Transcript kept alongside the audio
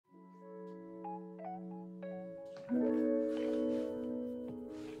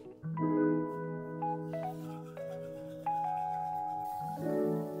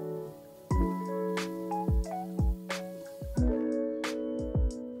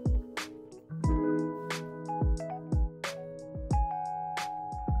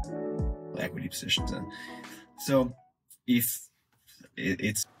Equity positions in. So if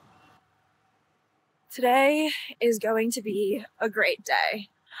it's today is going to be a great day.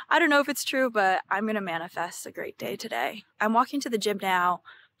 I don't know if it's true, but I'm gonna manifest a great day today. I'm walking to the gym now,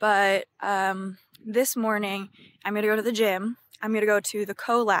 but this morning I'm gonna go to the gym. I'm gonna go to the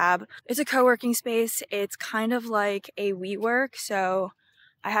collab. It's a co-working space. It's kind of like a WeWork, so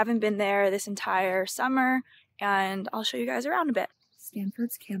I haven't been there this entire summer, and I'll show you guys around a bit.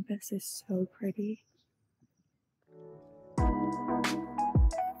 Stanford's campus is so pretty.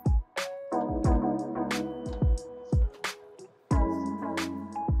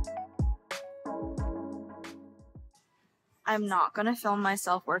 I'm not gonna film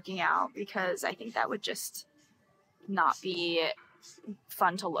myself working out because I think that would just not be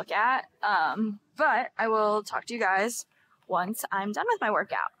fun to look at. But I will talk to you guys once I'm done with my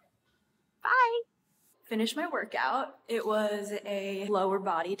workout. Bye! Finished my workout. It was a lower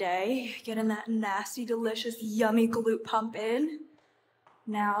body day, getting that nasty, delicious, yummy glute pump in.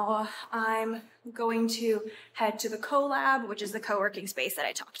 Now I'm going to head to the collab, which is the co-working space that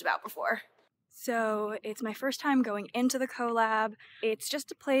I talked about before. So it's my first time going into the collab. It's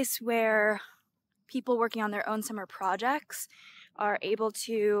just a place where people working on their own summer projects are able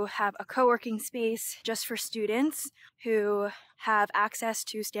to have a co-working space just for students who have access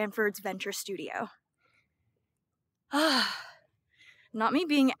to Stanford's Venture Studio. Not me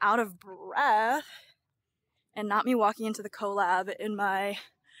being out of breath and not me walking into the collab in my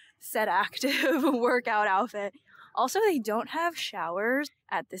Set Active workout outfit. Also, they don't have showers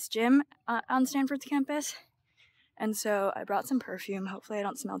at this gym on Stanford's campus. And so I brought some perfume. Hopefully I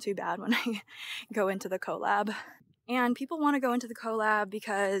don't smell too bad when I go into the collab. And people want to go into the collab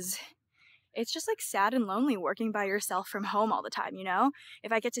because it's just like sad and lonely working by yourself from home all the time, you know?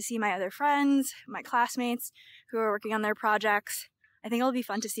 If I get to see my other friends, my classmates who are working on their projects, I think it'll be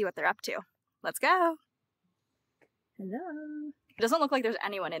fun to see what they're up to. Let's go. Hello. It doesn't look like there's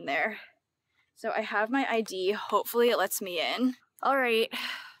anyone in there. So I have my ID. Hopefully it lets me in. All right.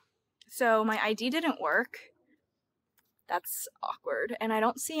 So my ID didn't work. That's awkward. And I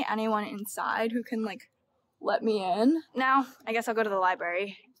don't see anyone inside who can like let me in. Now, I guess I'll go to the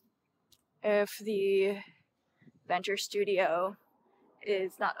library if the Venture Studio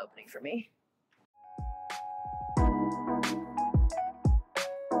is not opening for me.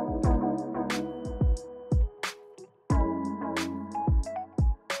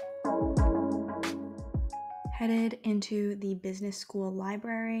 Headed into the business school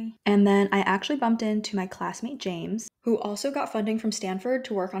library. And then I actually bumped into my classmate James, who also got funding from Stanford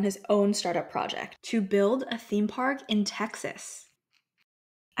to work on his own startup project to build a theme park in Texas.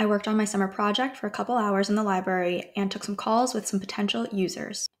 I worked on my summer project for a couple hours in the library and took some calls with some potential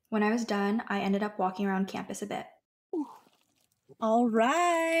users. When I was done, I ended up walking around campus a bit. All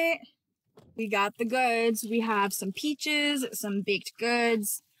right, we got the goods. We have some peaches, some baked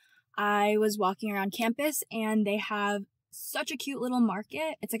goods. I was walking around campus and they have such a cute little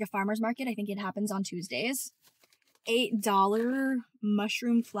market. It's like a farmer's market. I think it happens on Tuesdays. $8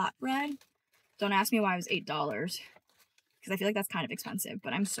 mushroom flatbread. Don't ask me why it was $8 because I feel like that's kind of expensive,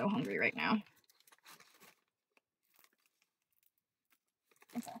 but I'm so hungry right now.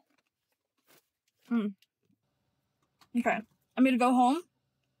 Okay, I'm gonna go home.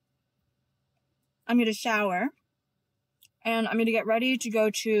 I'm gonna shower. And I'm going to get ready to go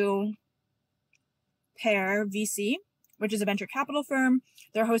to Pear VC, which is a venture capital firm.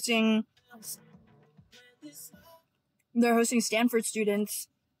 They're hosting Stanford students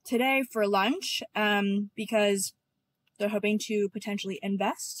today for lunch because they're hoping to potentially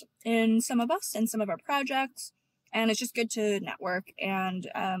invest in some of us and some of our projects. And it's just good to network and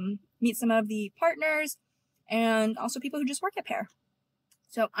meet some of the partners and also people who just work at Pear.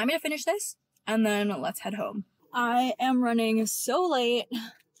 So I'm going to finish this and then let's head home. I am running so late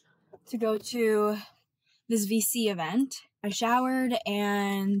to go to this VC event. I showered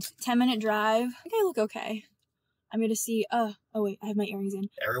and 10-minute drive. I think I look okay. I'm gonna see, oh wait, I have my earrings in.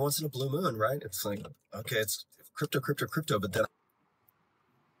 every once in a blue moon, right? It's like, okay, it's crypto, but then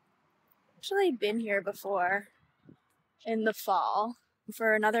Actually been here before in the fall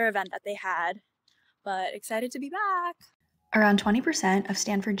for another event that they had, but excited to be back. Around 20% of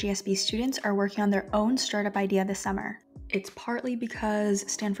Stanford GSB students are working on their own startup idea this summer. It's partly because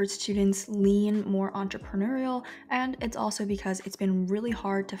Stanford students lean more entrepreneurial, and it's also because it's been really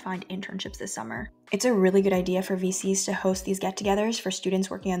hard to find internships this summer. It's a really good idea for VCs to host these get-togethers for students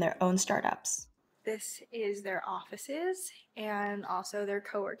working on their own startups. This is their offices and also their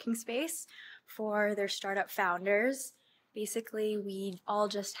co-working space for their startup founders. Basically, we all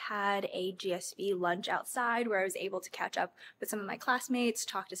just had a GSB lunch outside where I was able to catch up with some of my classmates,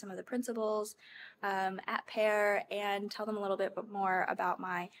 talk to some of the principals at Pear, and tell them a little bit more about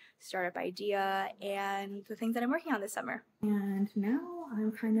my startup idea and the things that I'm working on this summer. And now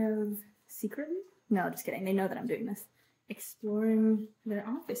I'm kind of secretly, no, just kidding, they know that I'm doing this, exploring their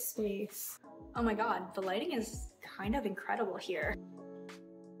office space. Oh my god, the lighting is kind of incredible here.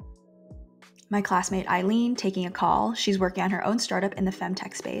 My classmate Eileen taking a call. She's working on her own startup in the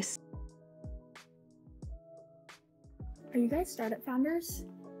femtech space. Are you guys startup founders?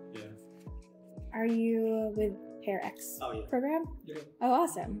 Yeah. Are you with Pear X program? Yeah. Oh,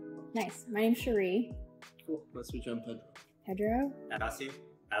 awesome. Nice. My name's Cherie. Cool. Let's reach on Pedro. Asim.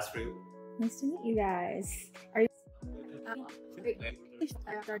 Asfru. Nice to meet you guys. Are you?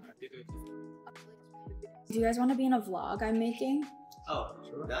 Do you guys want to be in a vlog I'm making? Oh,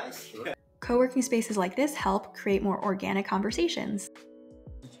 nice. Sure. Co-working spaces like this help create more organic conversations.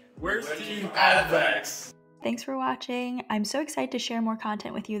 Where's Team Advex? Thanks for watching. I'm so excited to share more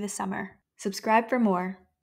content with you this summer. Subscribe for more.